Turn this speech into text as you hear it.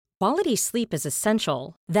Quality sleep is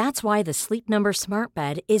essential. That's why the Sleep Number Smart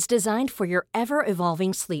Bed is designed for your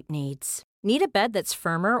ever-evolving sleep needs. Need a bed that's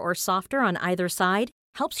firmer or softer on either side?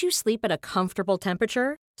 Helps you sleep at a comfortable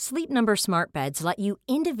temperature? Sleep Number Smart Beds let you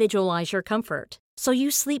individualize your comfort, so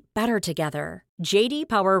you sleep better together. J.D.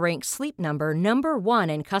 Power ranks Sleep Number number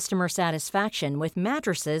 1 in customer satisfaction with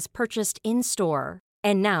mattresses purchased in-store.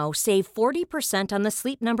 And now, save 40% on the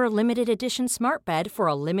Sleep Number Limited Edition Smart Bed for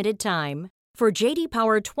a limited time. For J.D.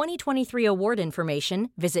 Power 2023 award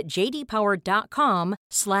information, visit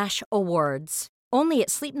jdpower.com/awards. Only at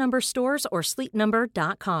Sleep Number stores or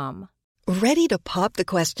sleepnumber.com. Ready to pop the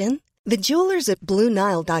question? The jewelers at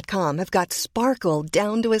BlueNile.com have got sparkle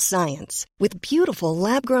down to a science with beautiful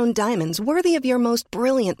lab-grown diamonds worthy of your most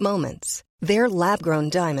brilliant moments. Their lab-grown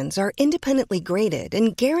diamonds are independently graded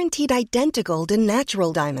and guaranteed identical to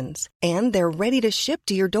natural diamonds, and they're ready to ship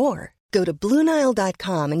to your door. Go to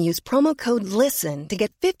BlueNile.com and use promo code LISTEN to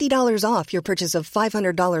get $50 off your purchase of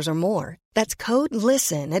 $500 or more. That's code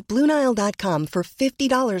LISTEN at BlueNile.com for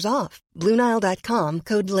 $50 off. BlueNile.com,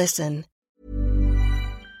 code LISTEN.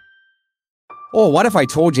 Oh, what if I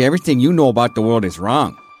told you everything you know about the world is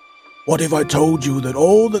wrong? What if I told you that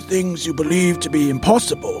all the things you believe to be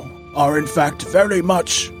impossible are in fact very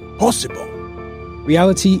much possible?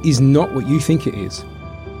 Reality is not what you think it is.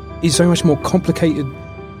 It's so much more complicated,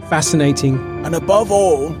 fascinating, and above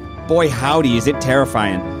all, boy howdy is it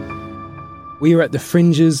terrifying. We are at the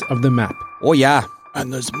fringes of the map. Oh yeah.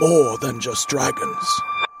 And there's more than just dragons.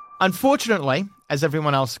 Unfortunately, as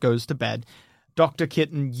everyone else goes to bed, Dr.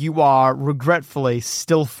 Kitten, you are regretfully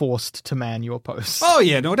still forced to man your post. Oh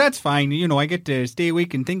yeah, no, that's fine. You know, I get to stay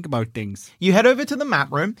awake and think about things. You head over to the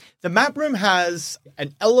map room. The map room has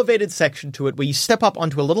an elevated section to it where you step up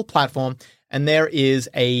onto a little platform and there is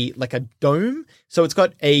a dome. So it's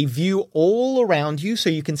got a view all around you so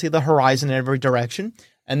you can see the horizon in every direction.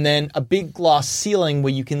 And then a big glass ceiling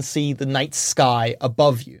where you can see the night sky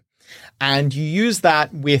above you. And you use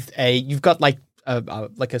that with you've got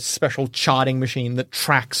a special charting machine that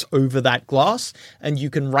tracks over that glass. And you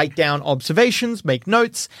can write down observations, make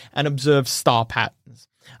notes, and observe star patterns.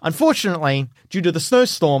 Unfortunately, due to the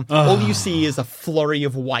snowstorm, all you see is a flurry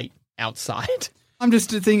of white outside. I'm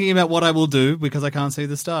just thinking about what I will do because I can't see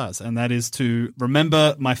the stars, and that is to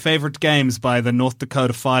remember my favorite games by the North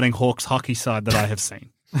Dakota Fighting Hawks hockey side that I have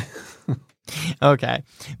seen. Okay.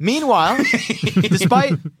 Meanwhile,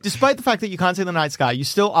 despite the fact that you can't see the night sky, you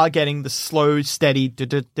still are getting the slow, steady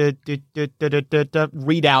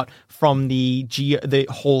readout from the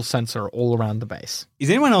hall sensor all around the base.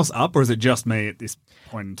 Is anyone else up, or is it just me at this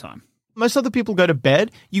point in time? Most other people go to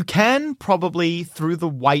bed. You can probably, through the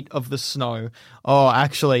white of the snow. Oh,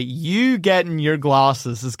 actually, you getting your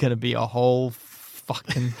glasses is going to be a whole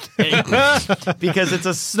fucking thing. Because it's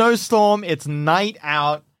a snowstorm. It's night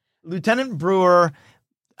out. Lieutenant Brewer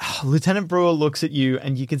looks at you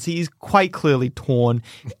and you can see he's quite clearly torn.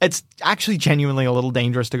 It's actually genuinely a little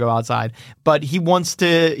dangerous to go outside, but he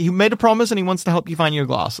made a promise and he wants to help you find your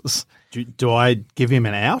glasses. Do I give him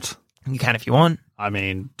an out? You can if you want. I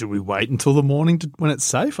mean, do we wait until the morning when it's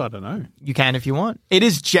safe? I don't know. You can if you want. It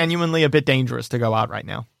is genuinely a bit dangerous to go out right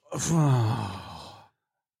now. I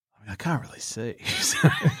can't really see.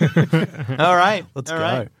 All right. Let's All go.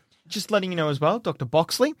 Right. Just letting you know as well, Dr.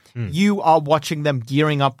 Boxley, you are watching them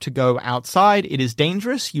gearing up to go outside. It is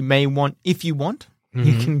dangerous. You may want, if you want,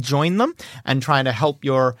 you can join them and try to help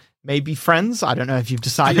your maybe friends. I don't know if you've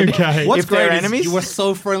decided What's if they're great enemies. is you were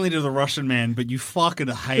so friendly to the Russian man, but you fucking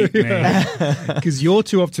hate me. Because you're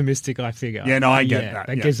too optimistic, I figure. Yeah, no, I get that.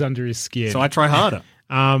 That Yeah. gets under his skin. So I try harder.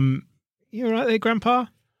 You all right there, Grandpa?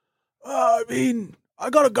 I mean, I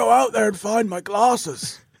gotta go out there and find my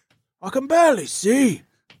glasses. I can barely see.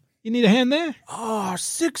 You need a hand there?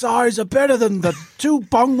 6 eyes are better than the 2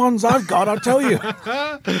 bung ones I've got, I'll tell you.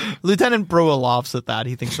 Lieutenant Brewer laughs at that.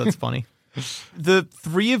 He thinks that's funny. The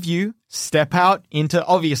three of you step out into,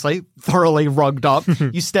 obviously, thoroughly rugged up.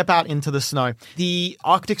 You step out into the snow. The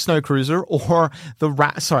Arctic Snow Cruiser, or the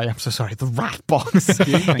Rat Box,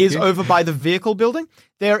 is over by the vehicle building.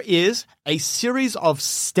 There is a series of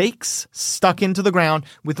stakes stuck into the ground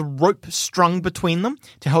with a rope strung between them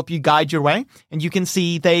to help you guide your way. And you can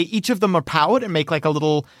see each of them are powered and make like a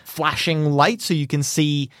little flashing light so you can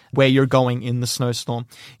see where you're going in the snowstorm.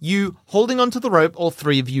 You, holding onto the rope, all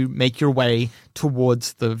three of you make your way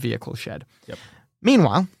towards the vehicle shed. Yep.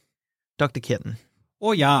 Meanwhile, Dr. Kitten.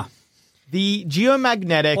 Oh, yeah. The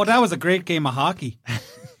geomagnetic... Oh, that was a great game of hockey.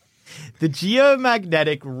 The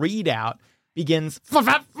geomagnetic readout begins...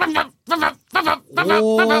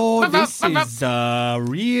 Oh, this is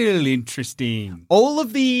real interesting. All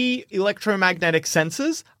of the electromagnetic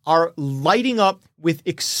sensors are lighting up with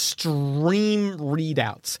extreme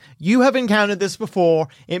readouts. You have encountered this before.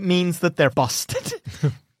 It means that they're busted.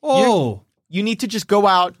 Oh. You need to just go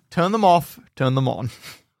out, turn them off, turn them on.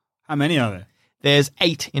 How many are there? There's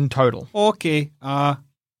 8 in total. Okay.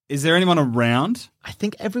 Is there anyone around? I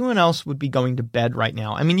think everyone else would be going to bed right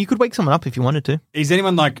now. I mean, you could wake someone up if you wanted to. Is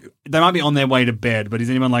anyone they might be on their way to bed, but is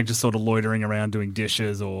anyone just sort of loitering around doing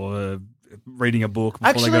dishes or reading a book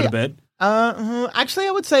before they go to bed? Actually,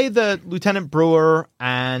 I would say that Lieutenant Brewer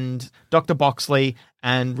and Dr. Boxley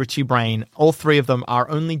and Richie Brain, all 3 of them are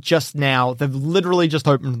only just now, they've literally just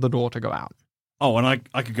opened the door to go out. Oh, and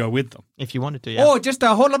I could go with them. If you wanted to, yeah. Oh, just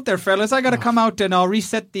hold up there, fellas. I got to come out and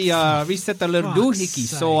reset the little doohickey.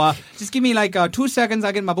 So just give me 2 seconds.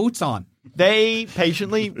 I get my boots on. They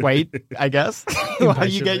patiently wait, I guess, while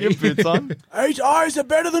you get your boots on. 8 eyes are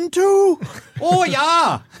better than 2. Oh,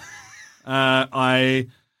 yeah. I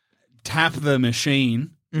tap the machine.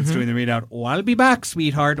 It's doing the readout. Oh, I'll be back,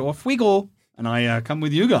 sweetheart. Off we go. And I come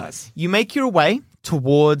with you guys. You make your way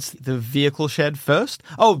towards the vehicle shed first.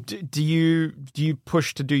 Oh, do you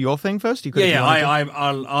push to do your thing first? You could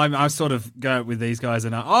I sort of go with these guys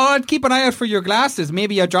and I'd keep an eye out for your glasses.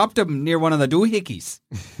 Maybe I dropped them near one of the doohickeys.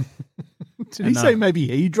 Did he say maybe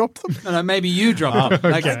he dropped them? No, maybe you dropped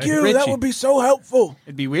them. Thank you. Richie. That would be so helpful.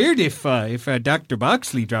 It'd be weird if Dr.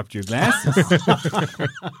 Boxley dropped your glasses.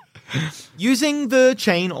 Using the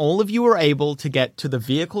chain, all of you are able to get to the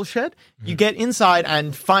vehicle shed. You get inside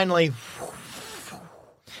and finally,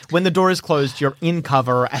 when the door is closed, you're in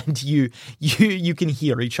cover and you can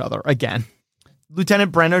hear each other again.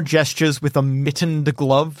 Lieutenant Brenner gestures with a mittened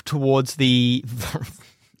glove towards the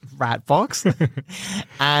rat box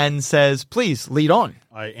and says, please, lead on.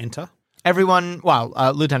 I enter. Everyone,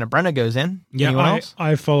 Lieutenant Brenner goes in. Anyone else?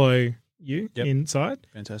 I follow you inside.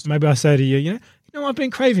 Fantastic. Maybe I say to you, you know what I've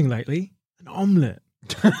been craving lately? An omelette.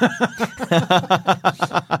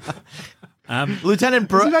 Lieutenant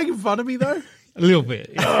Brewer... Is he making fun of me, though? A little bit.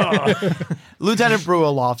 Yeah. Lieutenant Brewer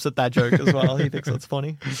laughs at that joke as well. He thinks that's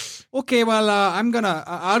funny. Okay, well,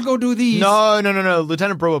 I'll go do these. No.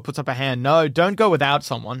 Lieutenant Brewer puts up a hand. No, don't go without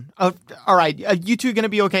someone. All right, are you two going to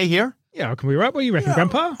be okay here? Yeah, can we right? What do you reckon,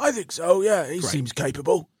 Grandpa? I think so, yeah. He seems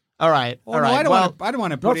capable. All right. No, I don't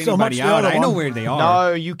want to put anybody out. I know where they are.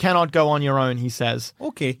 No, you cannot go on your own, he says.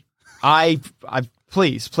 Okay.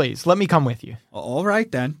 Please, let me come with you. All right,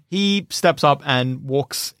 then. He steps up and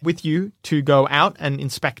walks with you to go out and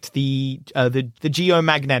inspect the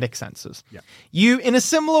geomagnetic sensors. Yeah. You, in a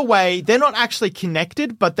similar way, they're not actually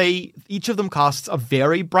connected, but each of them casts a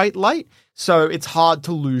very bright light, so it's hard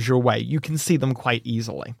to lose your way. You can see them quite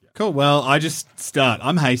easily. Cool. Well, I just start.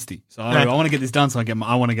 I'm hasty, so I want to get this done. So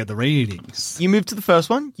I want to get the readings. You move to the first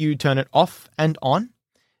one. You turn it off and on.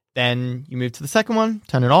 Then you move to the second one.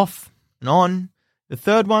 Turn it off and on. The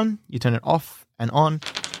third one. You turn it off and on.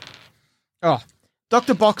 Oh,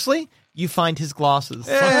 Dr. Boxley, you find his glasses.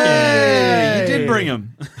 Hey, you did bring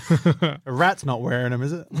them. A rat's not wearing them,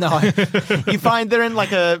 is it? No, you find they're in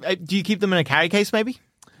do you keep them in a carry case maybe?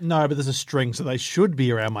 No, but there's a string, so they should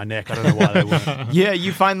be around my neck. I don't know why they weren't. Yeah,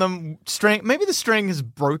 you find them string. Maybe the string is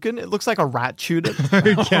broken. It looks like a rat chewed it.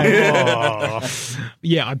 Okay.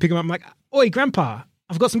 Yeah, I pick him up. I'm like, oi, Grandpa,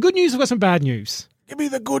 I've got some good news. I've got some bad news. Give me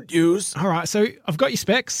the good news. All right, so I've got your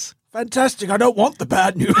specs. Fantastic. I don't want the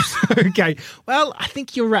bad news. Okay. Well, I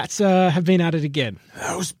think your rats have been at it again.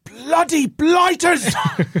 Those bloody blighters.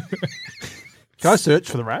 Can I search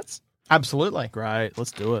for the rats? Absolutely. Great,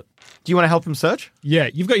 let's do it. Do you want to help him search? Yeah,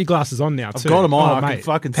 you've got your glasses on now, too. I've got them on. Oh, I can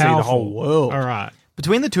fucking see the whole world. All right.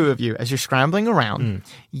 Between the two of you, as you're scrambling around,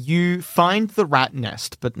 you find the rat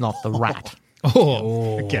nest, but not the rat.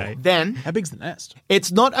 Oh, okay. Then, How big's the nest?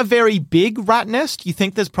 it's not a very big rat nest. You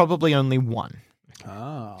think there's probably only one.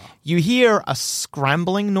 You hear a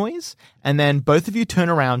scrambling noise, and then both of you turn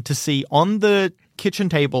around to see on the kitchen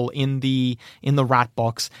table in the rat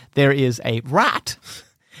box, there is a rat,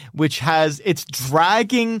 which it's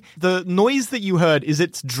dragging, the noise that you heard is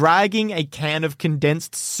it's dragging a can of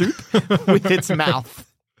condensed soup with its mouth.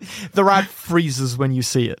 The rat freezes when you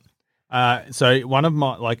see it. So one of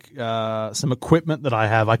my, some equipment that I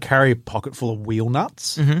have, I carry a pocket full of wheel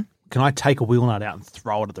nuts. Mm-hmm. Can I take a wheel nut out and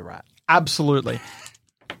throw it at the rat? Absolutely.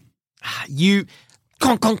 You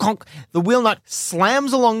conk, conk, conk. The wheel nut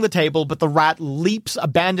slams along the table, but the rat leaps,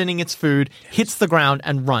 abandoning its food, hits the ground,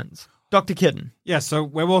 and runs. Dr. Kidden. Yeah, so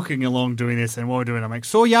we're walking along doing this, and what we're doing, I'm like,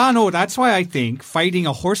 that's why I think fighting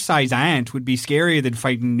a horse-sized ant would be scarier than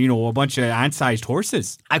fighting, a bunch of ant-sized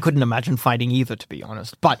horses. I couldn't imagine fighting either, to be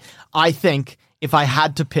honest. But I think if I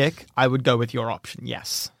had to pick, I would go with your option,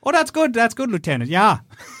 yes. Oh, that's good. That's good, Lieutenant. Yeah.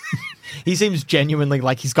 He seems genuinely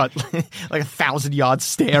like he's got like 1,000-yard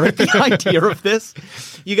stare at the idea of this.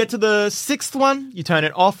 You get to the 6th one, you turn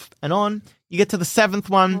it off and on. You get to the 7th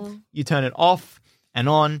one, you turn it off and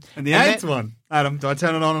on. And the 8th one, Adam, do I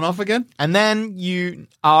turn it on and off again? And then you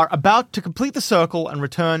are about to complete the circle and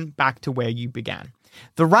return back to where you began.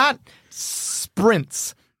 The rat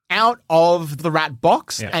sprints out of the rat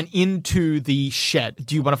box and into the shed.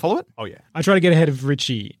 Do you want to follow it? Oh, yeah. I try to get ahead of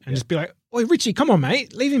Richie and just be like, "Oi, Richie, come on,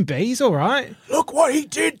 mate. Leave him be. He's all right." Look what he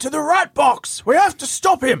did to the rat box. We have to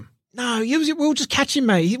stop him. No, we'll just catch him,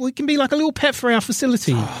 mate. We can be like a little pet for our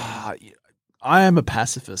facility. I am a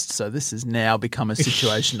pacifist, so this has now become a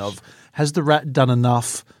situation of, has the rat done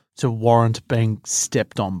enough to warrant being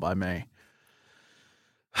stepped on by me?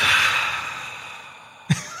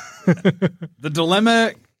 The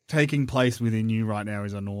dilemma taking place within you right now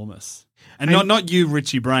is enormous. And not you,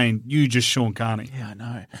 Richie Brain, you just Sean Carney. Yeah, I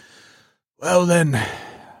know. Well then,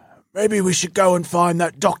 maybe we should go and find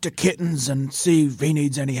that Dr. Kittens and see if he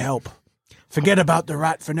needs any help. Forget about the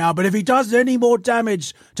rat for now, but if he does any more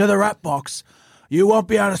damage to the rat box, you won't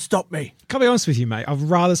be able to stop me. Can't be honest with you, mate. I'd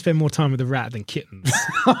rather spend more time with the rat than kittens.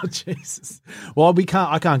 Oh, Jesus. Well,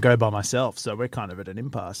 I can't go by myself, so we're kind of at an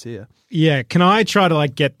impasse here. Yeah, can I try to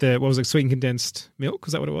get the, what was it, sweetened condensed milk?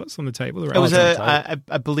 Was that what it was on the table? It was I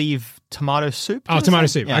believe, tomato soup. Oh, tomato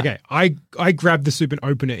soup. Yeah. Okay. I grab the soup and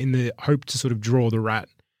open it in the hope to sort of draw the rat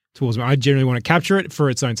towards me. I generally want to capture it for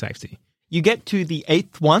its own safety. You get to the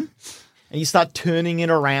 8th one, and you start turning it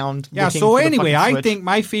around. Yeah, so anyway, I think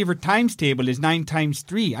my favorite times table is 9 times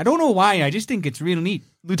 3. I don't know why, I just think it's real neat.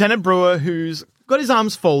 Lieutenant Brewer, who's got his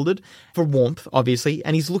arms folded for warmth, obviously,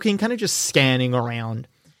 and he's looking, kind of just scanning around.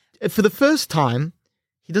 For the first time,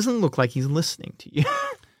 he doesn't look like he's listening to you.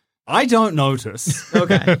 I don't notice.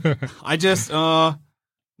 Okay. I just, my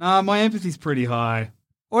empathy's pretty high.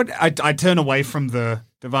 Or I turn away from the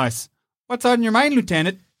device. What's on your mind,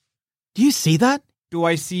 Lieutenant? Do you see that? Do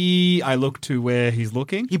I see? I look to where he's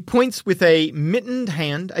looking. He points with a mittened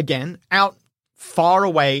hand, again, out far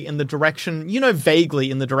away in the direction, vaguely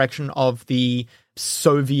in the direction of the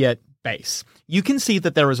Soviet base. You can see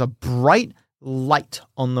that there is a bright light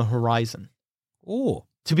on the horizon. Oh.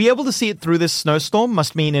 To be able to see it through this snowstorm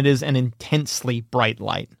must mean it is an intensely bright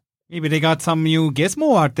light. Maybe they got some new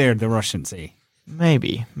gizmo out there, the Russians say.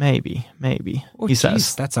 Maybe, Oh, he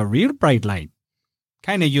says. That's a real bright light.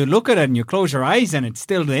 Kind of, you look at it and you close your eyes and it's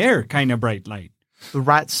still there, kind of bright light. The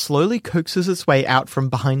rat slowly coaxes its way out from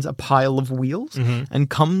behind a pile of wheels and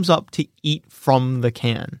comes up to eat from the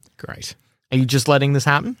can. Great. Are you just letting this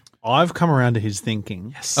happen? I've come around to his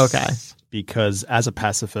thinking. Yes. Okay. Because as a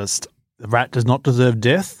pacifist, the rat does not deserve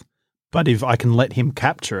death, but if I can let him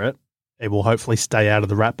capture it, it will hopefully stay out of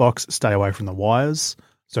the rat box, stay away from the wires.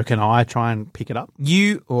 So can I try and pick it up?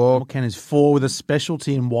 Ken is 4 with a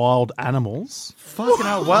specialty in wild animals. Fucking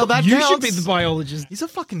hell. Well, that You counts. should be the biologist. He's a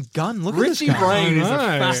fucking gun. Look Richie at this guy. Brain is a I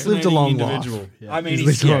know. fascinating Lived a long individual. life. Yeah. I mean, He's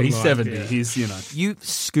lived a long he's life, 70. yeah. He's, You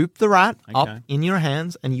scoop the rat up Okay. in your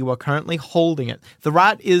hands and you are currently holding it. The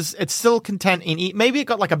rat it's still content in eat. Maybe it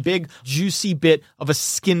got like a big juicy bit of a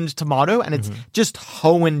skinned tomato and it's just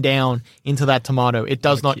hoeing down into that tomato. It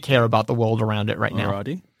does not care about the world around it right now.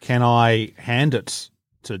 Alrighty. Can I hand it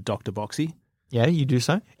to Dr. Boxy? Yeah, you do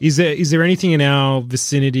so. Is there anything in our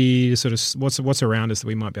vicinity to sort of what's around us that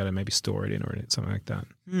we might be able to maybe store it in or something like that?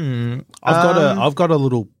 I've got a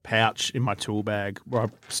little pouch in my tool bag where I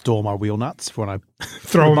store my wheel nuts for when I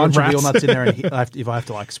Throw put a them at bunch of rats. weel nuts in there and if I have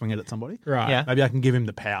to swing it at somebody. Right. Yeah. Maybe I can give him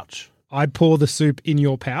the pouch. I pour the soup in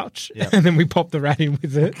your pouch Yep. and then we pop the rat in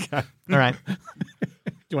with it. All right. Do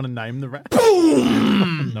you want to name the rat?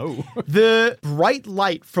 Boom! No. The bright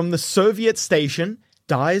light from the Soviet station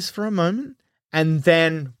dies for a moment, and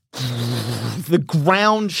then the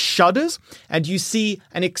ground shudders, and you see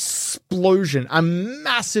an explosion, a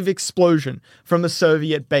massive explosion from the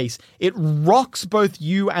Soviet base. It rocks both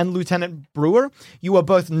you and Lieutenant Brewer. You are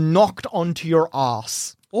both knocked onto your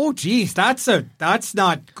arse. Oh, geez, that's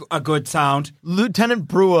not a good sound. Lieutenant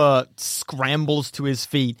Brewer scrambles to his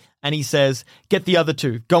feet, and he says, "Get the other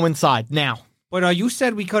two. Go inside, now." But you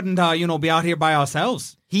said we couldn't, be out here by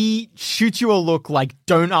ourselves. He shoots you a look like,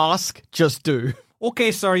 "Don't ask, just do."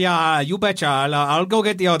 Okay, sir, yeah, you betcha. I'll go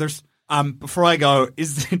get the others. Before I go,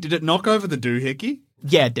 did it knock over the doohickey?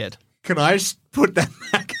 Yeah, it did. Can I just put that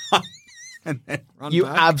back on and then run You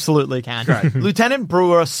back? absolutely can. Lieutenant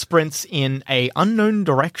Brewer sprints in a unknown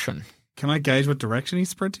direction. Can I gauge what direction he's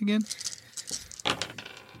sprinting in?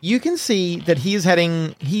 You can see that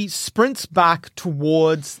he sprints back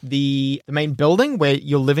towards the main building where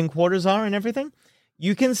your living quarters are and everything.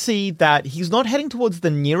 You can see that he's not heading towards the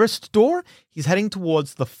nearest door. He's heading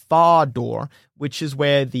towards the far door, which is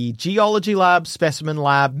where the geology lab, specimen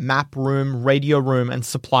lab, map room, radio room, and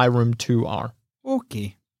supply room 2 are.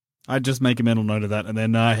 Okay. I'd just make a mental note of that and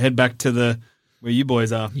then head back to where you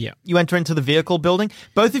boys are. Yeah. You enter into the vehicle building.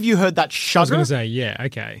 Both of you heard that I was shudder. going to say, yeah,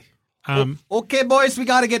 okay. Okay, boys, we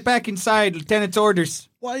got to get back inside. Lieutenant's orders.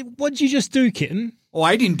 What'd you just do, Kitten? Oh,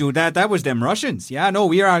 I didn't do that. That was them Russians. Yeah, no,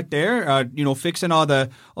 we were out there, fixing all the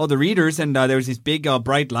readers, and there was this big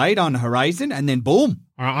bright light on the horizon, and then boom.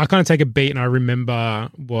 All right, I kind of take a beat, and I remember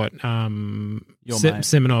what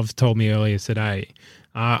Semenov told me earlier today.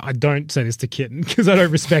 I don't say this to Kitten because I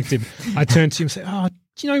don't respect him. I turned to him and said, "Oh,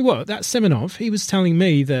 do you know what? That Semenov, he was telling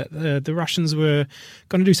me that the Russians were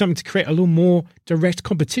going to do something to create a little more direct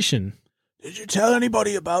competition." Did you tell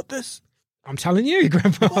anybody about this? I'm telling you,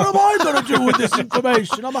 Grandpa. What am I going to do with this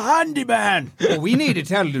information? I'm a handyman. Well, we need to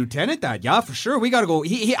tell the lieutenant that. Yeah, for sure. We got to go.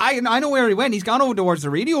 I know where he went. He's gone over towards the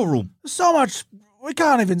radio room. So much we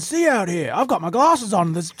can't even see out here. I've got my glasses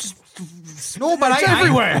on. There's just no, but it's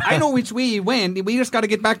everywhere. I know which way he went. We just got to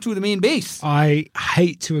get back to the main base. I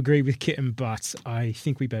hate to agree with Kitten, but I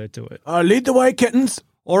think we better do it. Lead the way, kittens.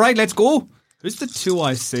 All right, let's go. Who's the 2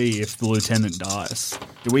 I see if the lieutenant dies?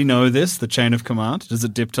 Do we know this, the chain of command? Does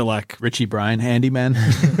it dip to like Richie Bryan, handyman.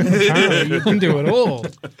 Apparently, you can do it all.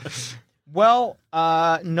 Well,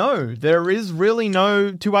 no, there is really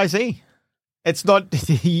no 2IC. It's not,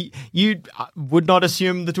 you would not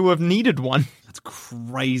assume the 2 have needed one. That's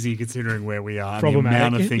crazy considering where we are. Problematic. The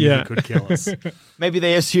amount of things that could kill us. Maybe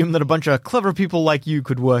they assume that a bunch of clever people like you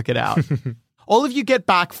could work it out. All of you get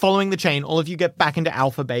back, following the chain. All of you get back into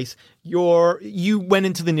Alpha Base. You went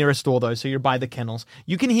into the nearest door, though, so you're by the kennels.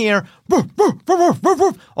 You can hear...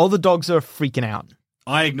 All the dogs are freaking out.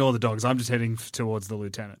 I ignore the dogs. I'm just heading towards the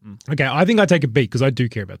lieutenant. Okay, I think I take a beat because I do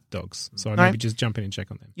care about the dogs. So I maybe just jump in and check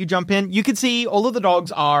on them. You jump in. You can see all of the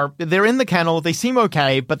dogs they're in the kennel. They seem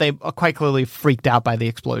okay, but they are quite clearly freaked out by the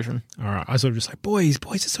explosion. All right, I sort of just like, boys,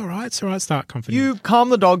 it's all right. It's all right. Start comforting. You calm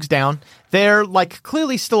the dogs down. They're like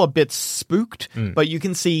clearly still a bit spooked, but you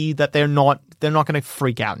can see that they're not going to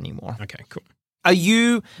freak out anymore. Okay, cool. Are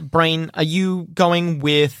you going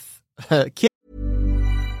with Kit?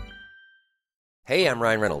 Hey, I'm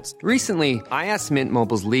Ryan Reynolds. Recently, I asked Mint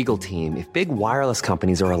Mobile's legal team if big wireless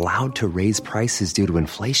companies are allowed to raise prices due to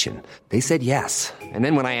inflation. They said yes. And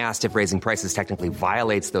then when I asked if raising prices technically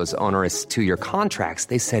violates those onerous 2-year contracts,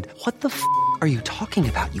 they said, "What the f*** are you talking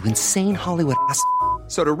about, you insane Hollywood ass?"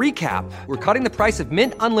 So to recap, we're cutting the price of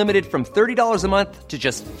Mint Unlimited from $30 a month to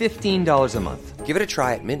just $15 a month. Give it a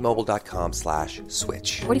try at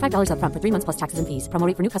mintmobile.com/switch. $45 up front for 3 months plus taxes and fees. Promo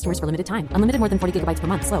rate for new customers for limited time. Unlimited more than 40 gigabytes per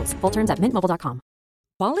month. Slows full terms at mintmobile.com.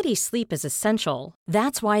 Quality sleep is essential.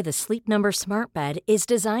 That's why the Sleep Number Smart Bed is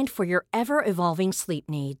designed for your ever-evolving sleep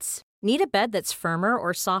needs. Need a bed that's firmer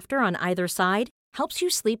or softer on either side? Helps you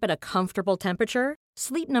sleep at a comfortable temperature?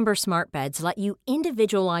 Sleep Number Smart Beds let you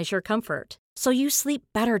individualize your comfort, so you sleep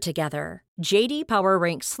better together. J.D. Power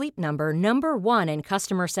ranks Sleep Number number 1 in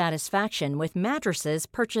customer satisfaction with mattresses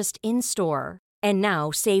purchased in-store. And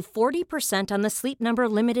now save 40% on the Sleep Number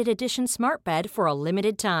Limited Edition Smart Bed for a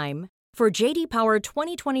limited time. For J.D. Power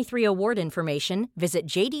 2023 award information, visit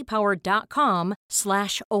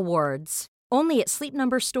jdpower.com/awards. Only at Sleep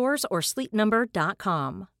Number stores or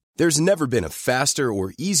sleepnumber.com. There's never been a faster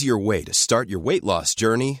or easier way to start your weight loss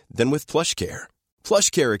journey than with PlushCare.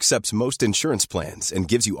 PlushCare accepts most insurance plans and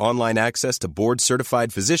gives you online access to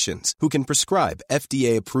board-certified physicians who can prescribe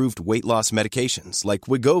FDA-approved weight loss medications like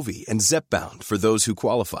Wegovy and Zepbound for those who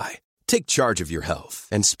qualify. Take charge of your health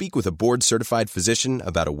and speak with a board-certified physician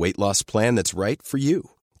about a weight loss plan that's right for you.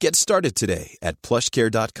 Get started today at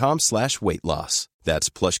plushcare.com/weight loss. That's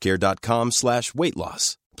plushcare.com/weight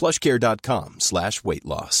loss. plushcare.com/weight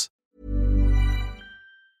loss.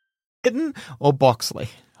 Kitten or Boxley?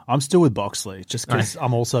 I'm still with Boxley, just because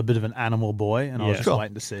I'm also a bit of an animal boy, and I was just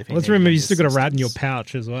waiting to see if he Let's needed remember, any you still got a rat in your assistance.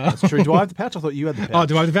 pouch as well. That's true. Do I have the pouch? I thought you had the pouch. Oh,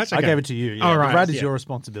 do I have the pouch? I Okay. gave it to you. Yeah. Oh, right. The rat is Yeah. your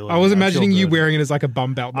responsibility. I was I imagining feel you good. wearing it as like a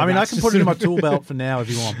bum belt. I mean, I can put it in my tool belt for now if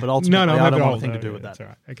you want, but ultimately no, I don't maybe want I'll- anything to do no, with that. That's all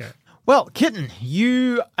right. Okay. Well, Kitten,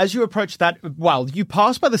 as you approach that, you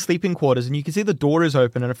pass by the sleeping quarters and you can see the door is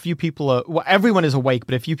open and a few people everyone is awake,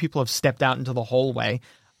 but a few people have stepped out into the hallway.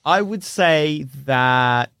 I would say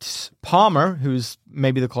that Palmer, who's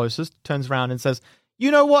maybe the closest, turns around and says, "You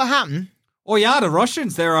know what happened?" Oh, yeah, the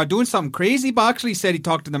Russians, they're doing something crazy. Boxley said he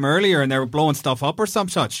talked to them earlier and they were blowing stuff up or some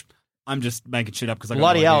such. I'm just making shit up because I got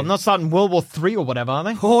Bloody no hell, idea. not starting World War III or whatever, are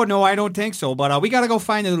they? Oh, no, I don't think so. But we got to go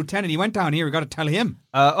find the lieutenant. He went down here. We got to tell him.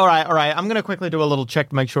 All right. I'm going to quickly do a little check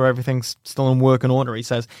to make sure everything's still in work and order, he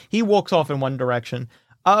says. He walks off in one direction.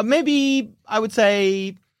 Maybe I would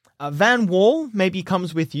say Van Wall maybe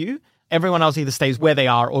comes with you. Everyone else either stays where they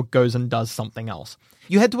are or goes and does something else.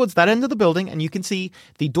 You head towards that end of the building, and you can see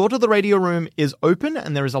the door to the radio room is open,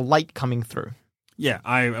 and there is a light coming through. Yeah,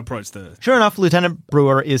 I approach the... Sure enough, Lieutenant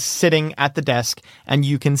Brewer is sitting at the desk, and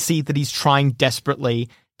you can see that he's trying desperately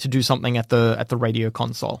to do something at the radio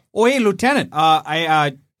console. Oh, hey, Lieutenant.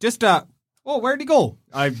 Oh, where'd he go?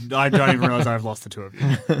 I don't even realize I've lost the two of you.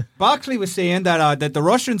 Boxley was saying that the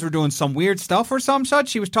Russians were doing some weird stuff or some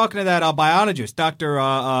such. He was talking to that biologist, Dr.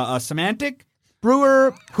 Semantic.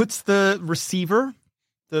 Brewer puts the receiver,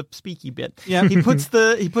 the speaky bit. Yeah, he puts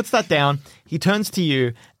that down. He turns to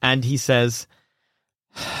you and he says,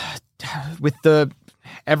 with the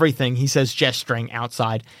everything, he says, gesturing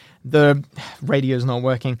outside, the radio's not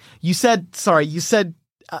working. You said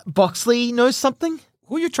Boxley knows something?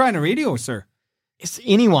 Who are you trying to radio, sir? It's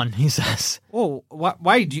anyone, he says. Oh,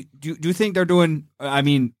 why? Do you think they're doing... I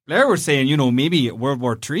mean, Blair was saying, maybe World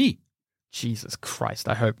War III. Jesus Christ,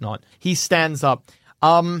 I hope not. He stands up.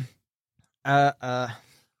 Boxley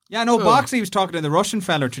was talking to the Russian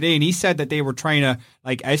fella today, and he said that they were trying to,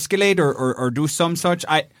 escalate or do some such...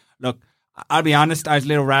 I'll be honest, I was a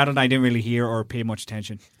little rattled. I didn't really hear or pay much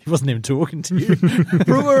attention. He wasn't even talking to you.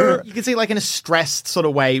 Brewer, you can see, in a stressed sort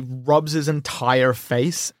of way, rubs his entire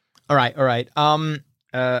face. All right. Can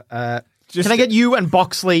I get you and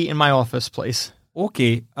Boxley in my office, please?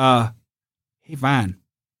 Okay. Hey, Van,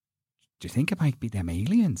 do you think it might be them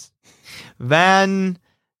aliens? Van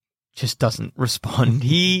just doesn't respond.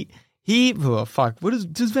 Does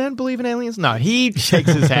Van believe in aliens? No, he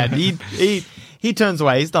shakes his head. He turns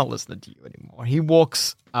away. He's not listening to you anymore. He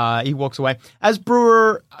walks away. As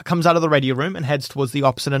Brewer comes out of the radio room and heads towards the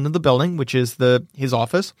opposite end of the building, which is his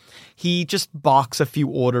office, he just barks a few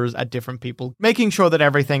orders at different people, making sure that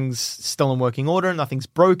everything's still in working order, nothing's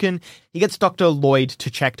broken. He gets Dr. Lloyd to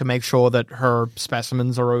check to make sure that her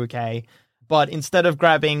specimens are okay. But instead of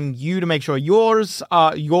grabbing you to make sure your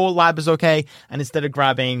lab is okay, and instead of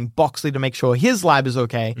grabbing Boxley to make sure his lab is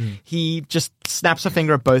okay, he just snaps a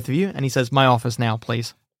finger at both of you, and he says, "My office now,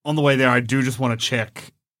 please." On the way there, I do just want to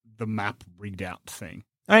check the map readout thing.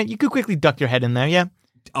 All right, you could quickly duck your head in there, yeah?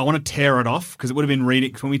 I want to tear it off, because it would have been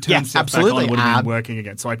reading, when we turned stuff back on, it would have been working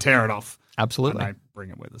again. So I tear it off. Absolutely. And I bring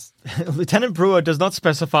it with us. Lieutenant Brewer does not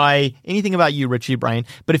specify anything about you, Richie Brain,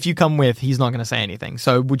 but if you come with, he's not going to say anything.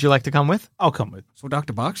 So would you like to come with? I'll come with. So,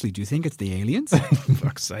 Dr. Boxley, do you think it's the aliens? For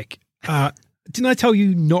fuck's sake. Didn't I tell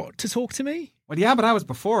you not to talk to me? Well, yeah, but I was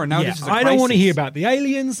before, and now this is a crisis. I don't want to hear about the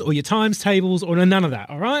aliens or your times tables or none of that,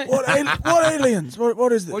 all right? What aliens?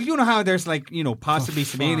 What is this? Well, you know how there's, possibly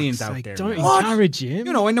some aliens out there. Don't encourage him.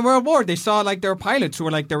 In the World War, they saw, there were pilots who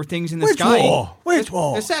were there were things in the sky. Which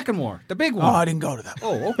war? The second war. The big one. Oh, I didn't go to that.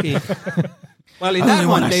 Oh, okay. Well, in that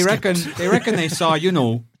one, they reckon they saw,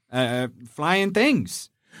 flying things.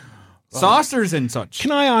 Saucers and such.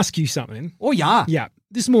 Can I ask you something? Oh, yeah. Yeah.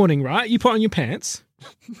 This morning, right, you put on your pants.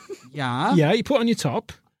 Yeah. Yeah, you put on your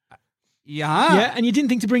top. Yeah. Yeah, and you didn't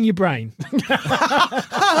think to bring your brain.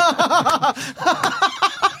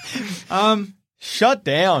 Shut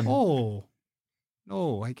down. Oh.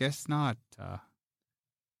 No, I guess not.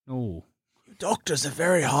 No. Doctors are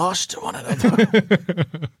very harsh to one another.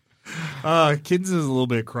 Kids is a little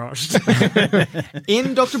bit crushed.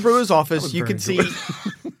 In Dr. Brewer's office, you can see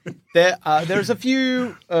there's a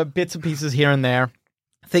few bits and pieces here and there.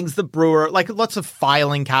 Things that Brewer, lots of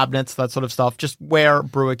filing cabinets, that sort of stuff, just where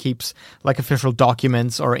Brewer keeps official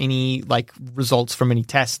documents or any results from any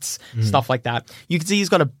tests, stuff like that. You can see he's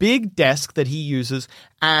got a big desk that he uses,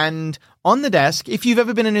 and on the desk, if you've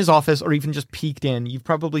ever been in his office or even just peeked in, you've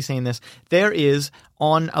probably seen this, there is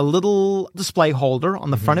on a little display holder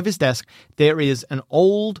on the front of his desk, there is an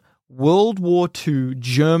old World War II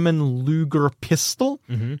German Luger pistol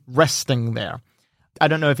resting there. I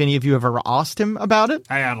don't know if any of you ever asked him about it.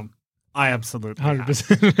 I absolutely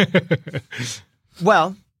 100%.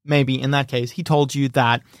 Well, maybe in that case, he told you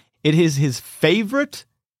that it is his favorite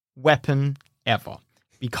weapon ever.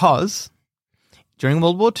 Because during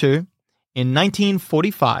World War II, in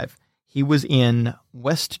 1945, he was in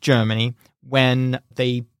West Germany when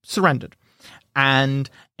they surrendered. And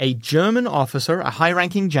a German officer, a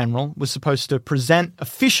high-ranking general, was supposed to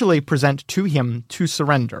officially present to him to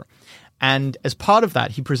surrender. And as part of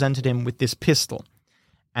that, he presented him with this pistol.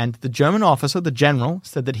 And the German officer, the general,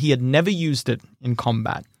 said that he had never used it in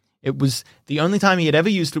combat. It was the only time he had ever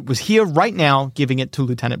used it was here right now, giving it to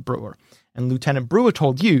Lieutenant Brewer. And Lieutenant Brewer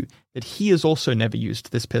told you that he has also never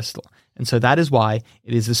used this pistol. And so that is why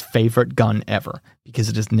it is his favorite gun ever, because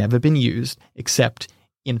it has never been used except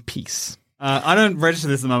in peace. I don't register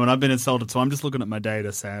this at the moment. I've been insulted, so I'm just looking at my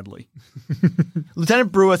data, sadly.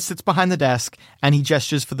 Lieutenant Brewer sits behind the desk and he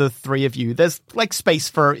gestures for the three of you. There's like space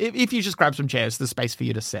for, if you just grab some chairs, there's space for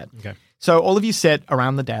you to sit. Okay. So all of you sit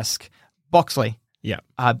around the desk. Boxley. Yeah.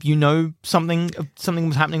 You know something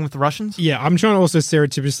was happening with the Russians? Yeah, I'm trying to also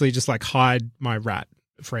stereotypically just like hide my rat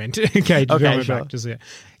friend. Okay, sure. back, just,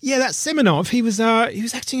 yeah, that Semenov, he was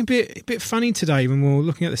acting a bit funny today when we were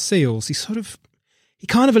looking at the seals. He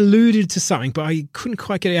kind of alluded to something, but I couldn't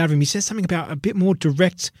quite get it out of him. He said something about a bit more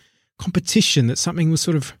direct competition, that something was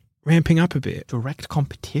sort of ramping up a bit. Direct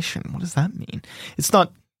competition? What does that mean? It's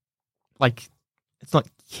not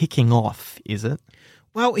kicking off, is it?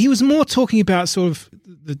 Well, he was more talking about sort of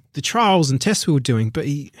the trials and tests we were doing, but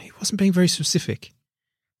he wasn't being very specific.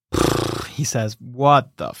 He says,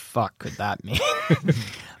 what the fuck could that mean?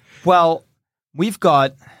 Well, we've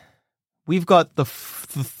got the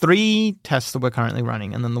three tests that we're currently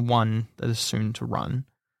running, and then the one that is soon to run.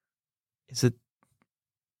 Is it?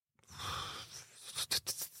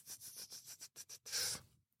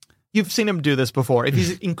 You've seen him do this before. If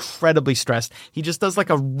he's incredibly stressed, he just does like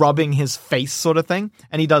a rubbing his face sort of thing,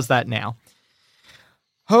 and he does that now.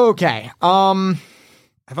 Okay.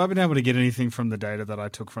 Have I been able to get anything from the data that I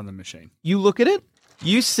took from the machine? You look at it,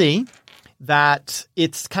 you see that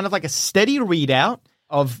it's kind of like a steady readout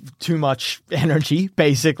of too much energy,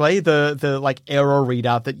 basically, the like error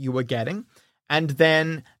readout that you were getting. And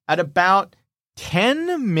then at about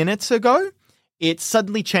 10 minutes ago, it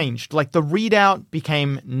suddenly changed. Like the readout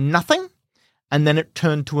became nothing, and then it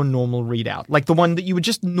turned to a normal readout, like the one that you would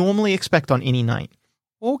just normally expect on any night.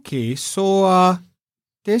 Okay, so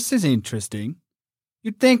this is interesting.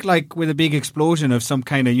 You'd think like with a big explosion of some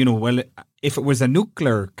kind of, if it was a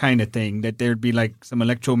nuclear kind of thing, that there'd be like some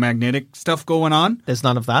electromagnetic stuff going on. There's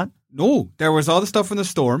none of that? No, there was all the stuff from the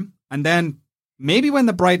storm. And then maybe when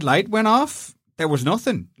the bright light went off, there was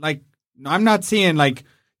nothing. Like, I'm not seeing like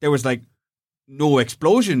there was like no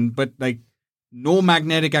explosion, but like no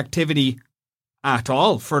magnetic activity at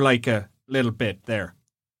all for like a little bit there.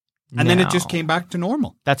 And then it just came back to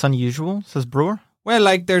normal. That's unusual, says Brewer. Well,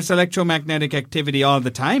 like there's electromagnetic activity all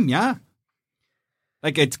the time, yeah.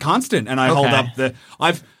 Like it's constant, and I hold up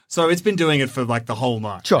so it's been doing it for like the whole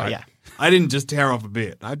night. Sure, right? yeah. I didn't just tear off a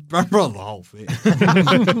bit. I rolled the whole thing.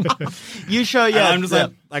 You show, yeah. And I'm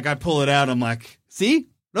just like I pull it out. I'm like, see,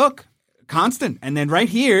 look, constant, and then right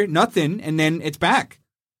here, nothing, and then it's back.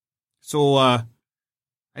 So I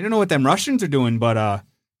don't know what them Russians are doing, but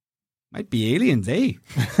might be aliens, eh?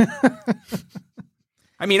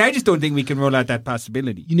 I mean, I just don't think we can rule out that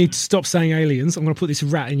possibility. You need to stop saying aliens. I'm going to put this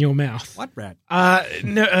rat in your mouth. What rat?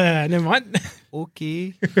 No, never mind.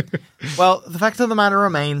 Okay. Well, the fact of the matter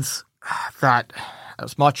remains that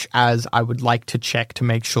as much as I would like to check to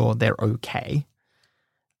make sure they're okay,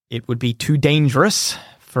 it would be too dangerous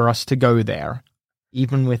for us to go there,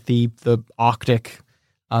 even with the Arctic.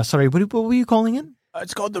 Sorry, what were you calling it?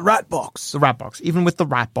 It's called the rat box. The rat box. Even with the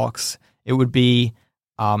rat box, it would be.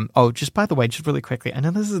 Just by the way, just really quickly, I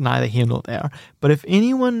know this is neither here nor there, but if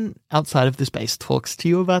anyone outside of this base talks to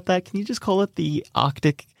you about that, can you just call it the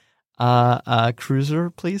Arctic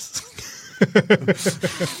cruiser, please?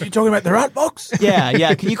 You talking about the rat box?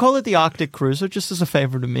 Yeah. Can you call it the Arctic cruiser, just as a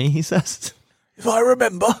favor to me, he says. If I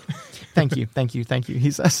remember. Thank you,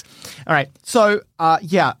 he says. All right, so,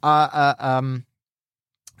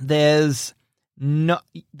 there's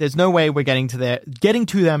no way we're getting to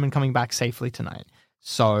them and coming back safely tonight.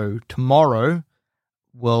 So tomorrow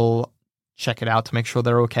we'll check it out to make sure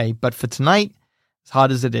they're okay. But for tonight, as hard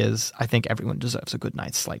as it is, I think everyone deserves a good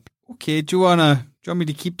night's sleep. Okay, do you want me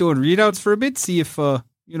to keep doing readouts for a bit? See if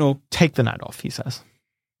take the night off, he says.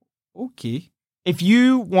 Okay. If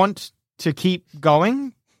you want to keep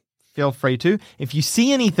going, feel free to. If you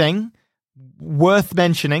see anything worth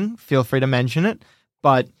mentioning, feel free to mention it.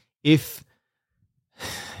 But if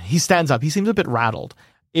he stands up, he seems a bit rattled.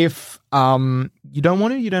 If you don't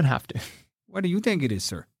want to, you don't have to. What do you think it is,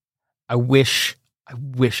 sir? I wish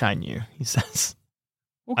I knew, he says.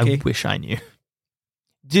 Okay. I wish I knew.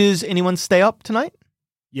 Does anyone stay up tonight?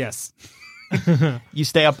 Yes. You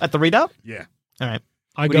stay up at the readout? Yeah. All right.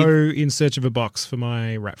 I go in search of a box for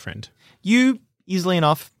my rat friend. You, easily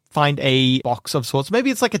enough, find a box of sorts. Maybe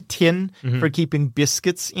it's like a tin for keeping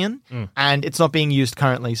biscuits in, and it's not being used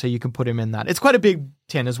currently, so you can put him in that. It's quite a big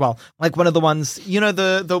tin as well. Like one of the ones,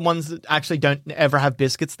 the ones that actually don't ever have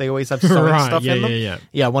biscuits. They always have sewing stuff in them.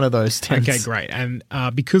 Yeah, one of those tins. Okay, great. And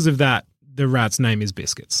because of that, the rat's name is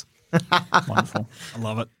Biscuits. Wonderful. I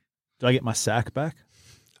love it. Do I get my sack back?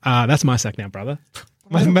 That's my sack now, brother.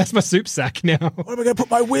 That's my soup sack now. What am I going to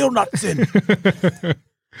put my wheel nuts in?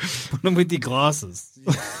 Put them with your glasses.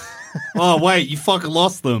 Oh, wait, you fucking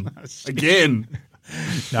lost them. Again.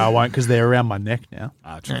 No, I won't because they're around my neck now.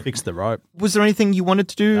 True. Fix the rope. Was there anything you wanted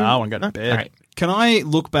to do? No, I want to go to bed. All right. Can I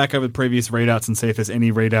look back over previous readouts and see if there's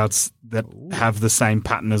any readouts that have the same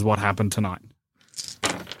pattern as what happened tonight?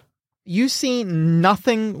 You see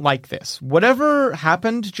nothing like this. Whatever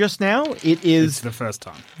happened just now, It's the first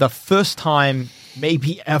time. the first time,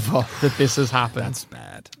 maybe ever, that this has happened. That's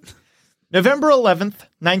bad. November 11th,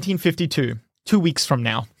 1952, 2 weeks from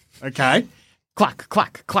now. Okay. Clack,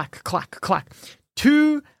 clack, clack, clack, clack.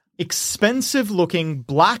 2 expensive-looking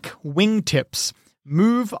black wingtips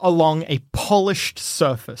move along a polished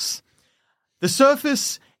surface. The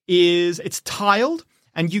surface it's tiled,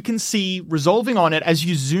 and you can see, resolving on it, as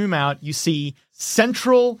you zoom out, you see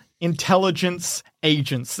Central Intelligence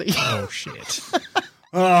Agency. Oh, shit.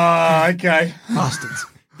 Okay. Bastards.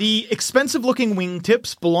 The expensive-looking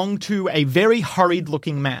wingtips belong to a very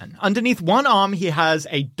hurried-looking man. Underneath one arm, he has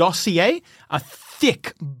a dossier, a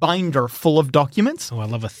thick binder full of documents. Oh, I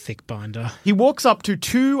love a thick binder. He walks up to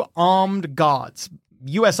 2 armed guards,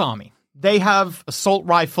 U.S. Army. They have assault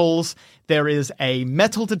rifles. There is a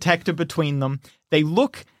metal detector between them. They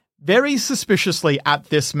look very suspiciously at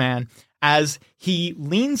this man as he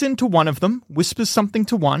leans into one of them, whispers something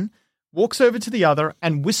to one, walks over to the other,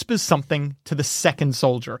 and whispers something to the second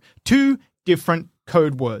soldier. 2 different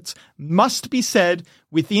code words. Must be said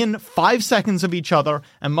within 5 seconds of each other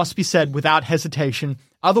and must be said without hesitation.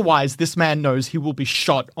 Otherwise, this man knows he will be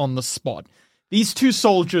shot on the spot. These 2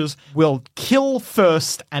 soldiers will kill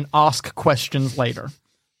first and ask questions later.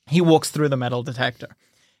 He walks through the metal detector.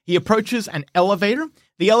 He approaches an elevator.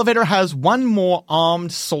 The elevator has 1 more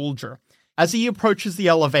armed soldier. As he approaches the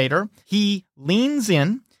elevator, he leans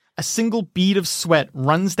in. A single bead of sweat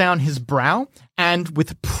runs down his brow, and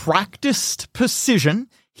with practiced precision,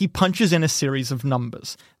 he punches in a series of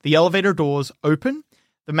numbers. The elevator doors open.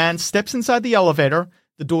 The man steps inside the elevator.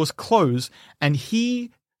 The doors close, and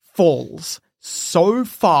he falls so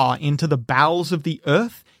far into the bowels of the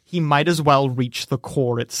earth, he might as well reach the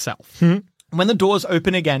core itself. When the doors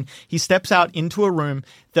open again, he steps out into a room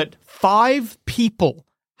that 5 people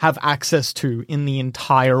have access to in the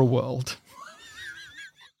entire world.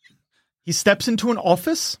 He steps into an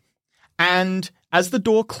office, and as the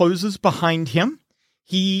door closes behind him,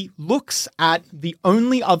 he looks at the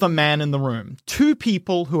only other man in the room, 2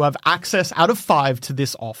 people who have access out of 5 to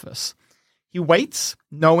this office. He waits,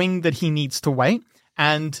 knowing that he needs to wait,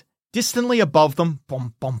 and distantly above them,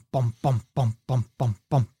 bum, bum, bum, bum, bum, bum, bum,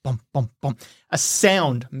 bum, bum, bum, bum, a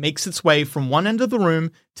sound makes its way from one end of the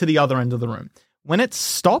room to the other end of the room. When it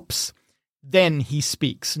stops, then he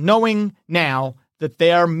speaks, knowing now that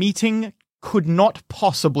their meeting could not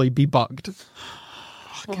possibly be bugged.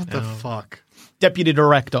 What the fuck? Deputy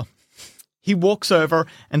Director. He walks over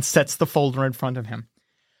and sets the folder in front of him.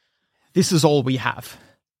 This is all we have.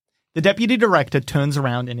 The Deputy Director turns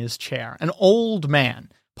around in his chair. An old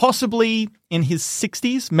man, possibly in his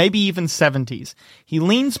 60s, maybe even 70s. He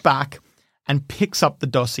leans back and picks up the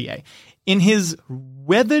dossier. In his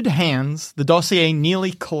weathered hands, the dossier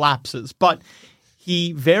nearly collapses, but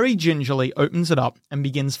he very gingerly opens it up and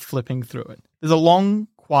begins flipping through it. There's a long,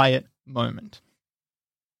 quiet moment.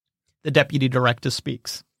 The Deputy Director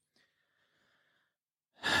speaks.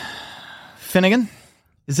 Finnegan,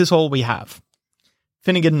 is this all we have?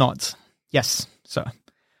 Finnegan nods. Yes, sir.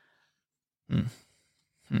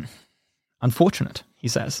 Unfortunate, he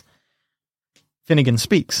says. Finnegan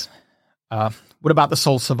speaks. What about the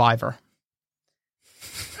sole survivor?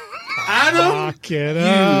 Adam,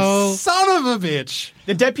 you son of a bitch.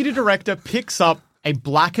 The Deputy Director picks up a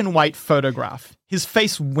black and white photograph. His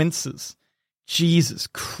face winces. Jesus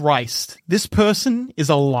Christ. This person is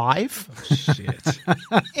alive? Oh, shit.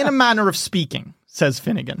 In a manner of speaking, says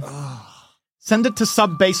Finnegan. Send it to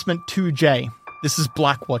Sub-Basement 2J. This is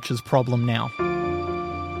Blackwatch's problem now.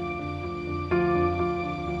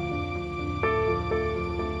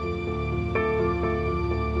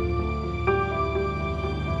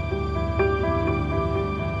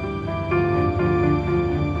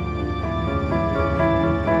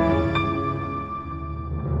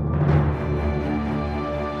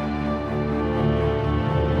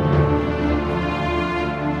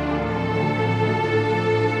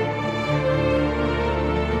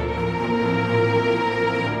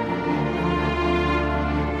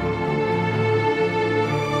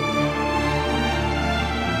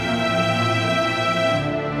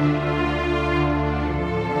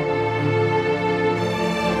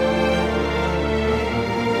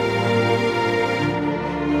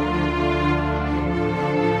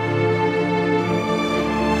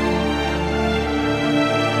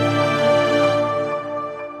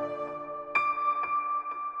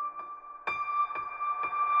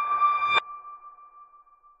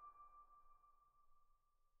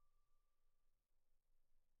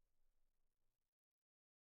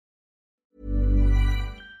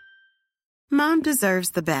 Mom deserves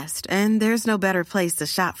the best, and there's no better place to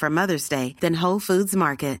shop for Mother's Day than Whole Foods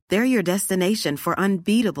Market. They're your destination for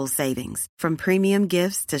unbeatable savings, from premium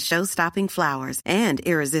gifts to show-stopping flowers and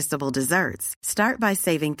irresistible desserts. Start by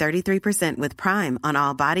saving 33% with Prime on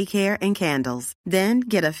all body care and candles. Then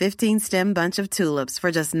get a 15-stem bunch of tulips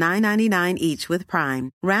for just $9.99 each with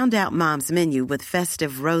Prime. Round out Mom's menu with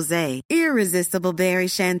festive rosé, irresistible berry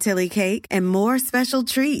chantilly cake, and more special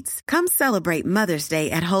treats. Come celebrate Mother's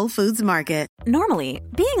Day at Whole Foods Market. Normally,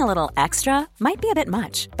 being a little extra might be a bit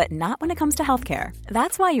much, but not when it comes to healthcare.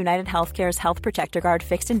 That's why United Healthcare's Health Protector Guard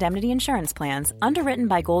fixed indemnity insurance plans, underwritten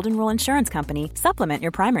by Golden Rule Insurance Company, supplement your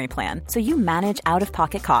primary plan so you manage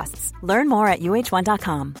out-of-pocket costs. Learn more at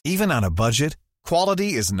uh1.com. Even on a budget,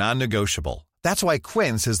 quality is non-negotiable. That's why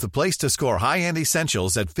Quince is the place to score high-end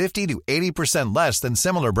essentials at 50 to 80% less than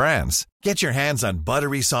similar brands. Get your hands on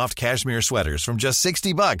buttery soft cashmere sweaters from just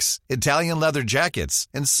 $60, Italian leather jackets,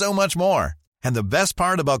 and so much more. And the best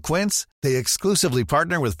part about Quince, they exclusively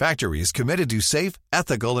partner with factories committed to safe,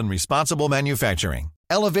 ethical, and responsible manufacturing.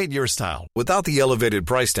 Elevate your style without the elevated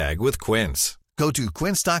price tag with Quince. Go to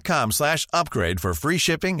quince.com/upgrade for free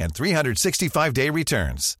shipping and 365-day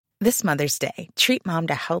returns. This Mother's Day, treat Mom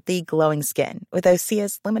to healthy, glowing skin with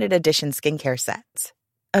Osea's limited edition skincare sets.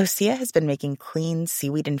 Osea has been making clean,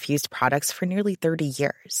 seaweed-infused products for nearly 30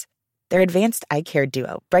 years. Their advanced eye care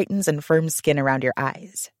duo brightens and firms skin around your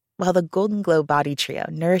eyes, while the Golden Glow Body Trio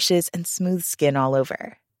nourishes and smooths skin all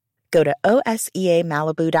over. Go to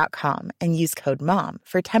OSEAMalibu.com and use code MOM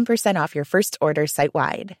for 10% off your first order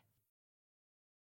site-wide.